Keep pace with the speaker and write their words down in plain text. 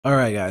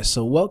Alright guys,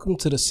 so welcome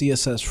to the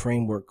CSS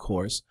framework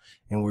course,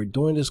 and we're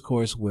doing this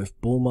course with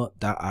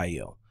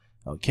Booma.io.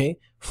 Okay,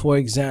 for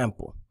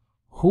example,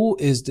 who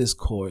is this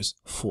course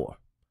for?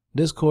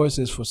 This course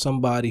is for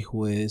somebody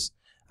who is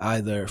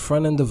either a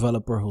front-end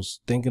developer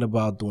who's thinking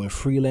about doing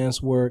freelance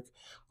work,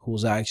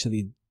 who's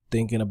actually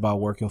thinking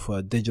about working for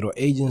a digital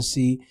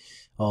agency,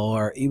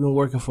 or even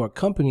working for a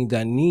company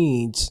that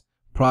needs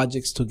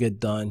projects to get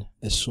done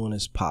as soon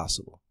as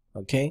possible.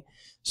 Okay,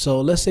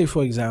 so let's say,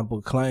 for example,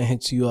 a client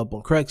hits you up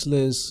on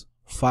Craigslist,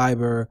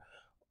 Fiverr,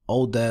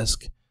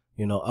 Odesk,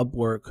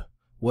 Upwork,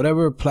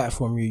 whatever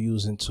platform you're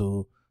using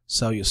to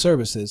sell your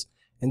services,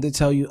 and they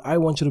tell you, I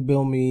want you to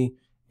build me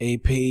a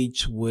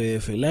page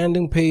with a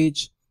landing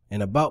page,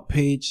 an about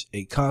page,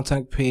 a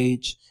contact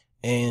page,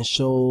 and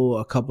show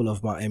a couple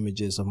of my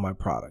images of my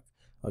product.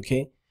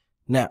 Okay,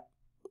 now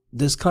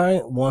this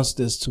client wants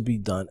this to be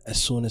done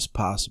as soon as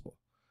possible.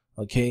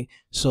 Okay,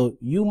 so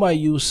you might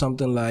use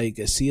something like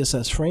a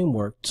CSS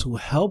framework to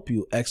help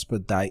you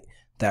expedite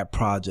that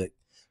project,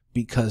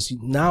 because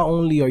not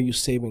only are you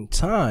saving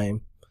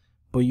time,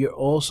 but you're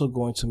also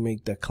going to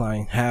make the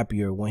client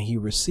happier when he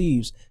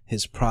receives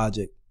his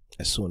project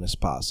as soon as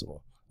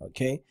possible.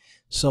 Okay,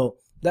 so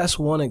that's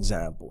one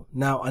example.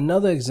 Now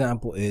another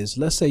example is,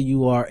 let's say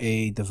you are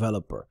a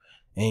developer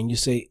and you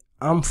say,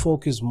 I'm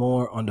focused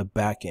more on the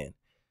back end.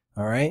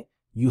 All right,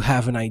 you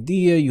have an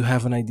idea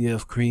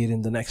of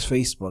creating the next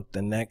Facebook,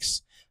 the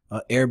next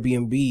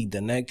Airbnb,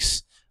 the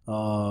next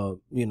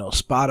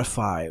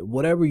Spotify,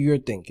 whatever you're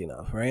thinking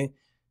of, right?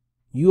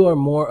 You are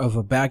more of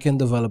a back-end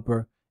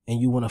developer and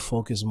you want to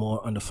focus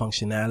more on the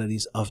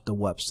functionalities of the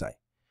website.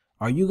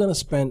 Are you going to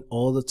spend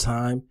all the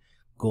time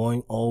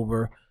going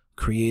over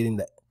creating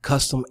the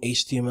custom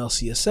HTML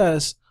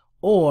CSS,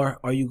 or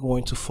are you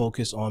going to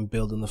focus on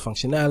building the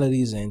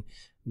functionalities and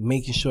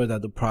making sure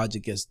that the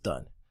project gets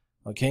done?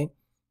 Okay,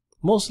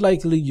 most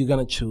likely you're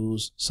going to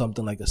choose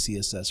something like a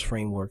CSS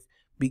framework,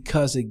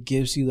 because it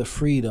gives you the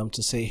freedom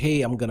to say,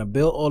 hey, I'm going to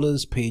build all of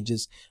these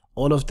pages,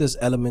 all of these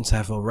elements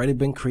have already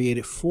been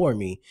created for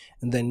me,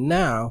 and then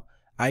now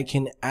I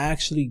can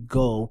actually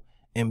go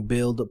and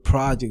build the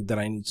project that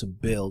I need to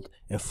build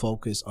and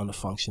focus on the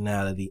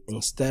functionality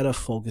instead of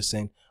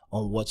focusing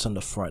on what's on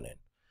the front end.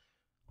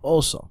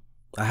 Also,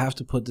 I have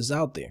to put this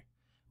out there.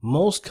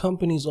 Most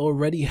companies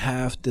already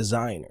have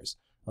designers.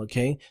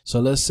 Okay, so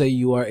let's say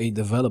you are a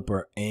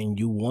developer and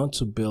you want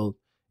to build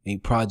a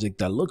project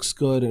that looks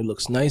good, it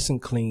looks nice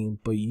and clean,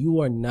 but you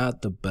are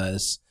not the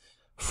best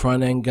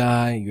front end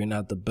guy, you're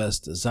not the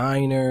best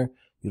designer,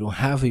 you don't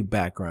have a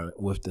background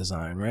with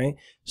design, right?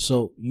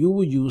 So you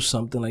would use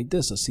something like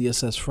this, a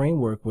CSS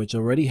framework, which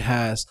already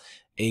has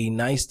a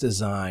nice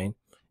design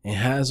and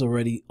has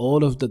already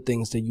all of the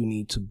things that you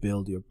need to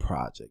build your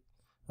project.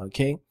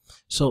 Okay,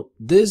 so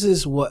this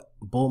is what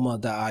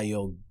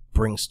Booma.io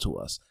brings to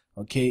us.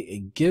 Okay,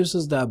 it gives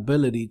us the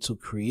ability to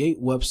create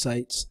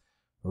websites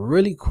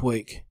really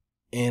quick,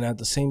 and at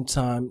the same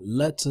time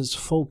lets us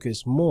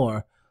focus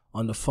more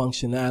on the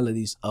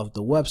functionalities of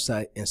the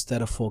website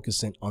instead of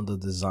focusing on the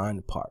design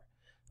part.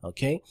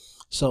 Okay,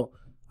 so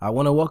I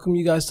want to welcome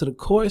you guys to the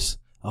course.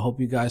 I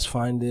hope you guys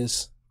find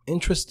this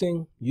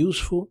interesting,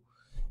 useful,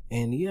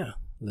 and yeah,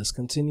 let's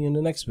continue in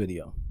the next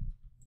video.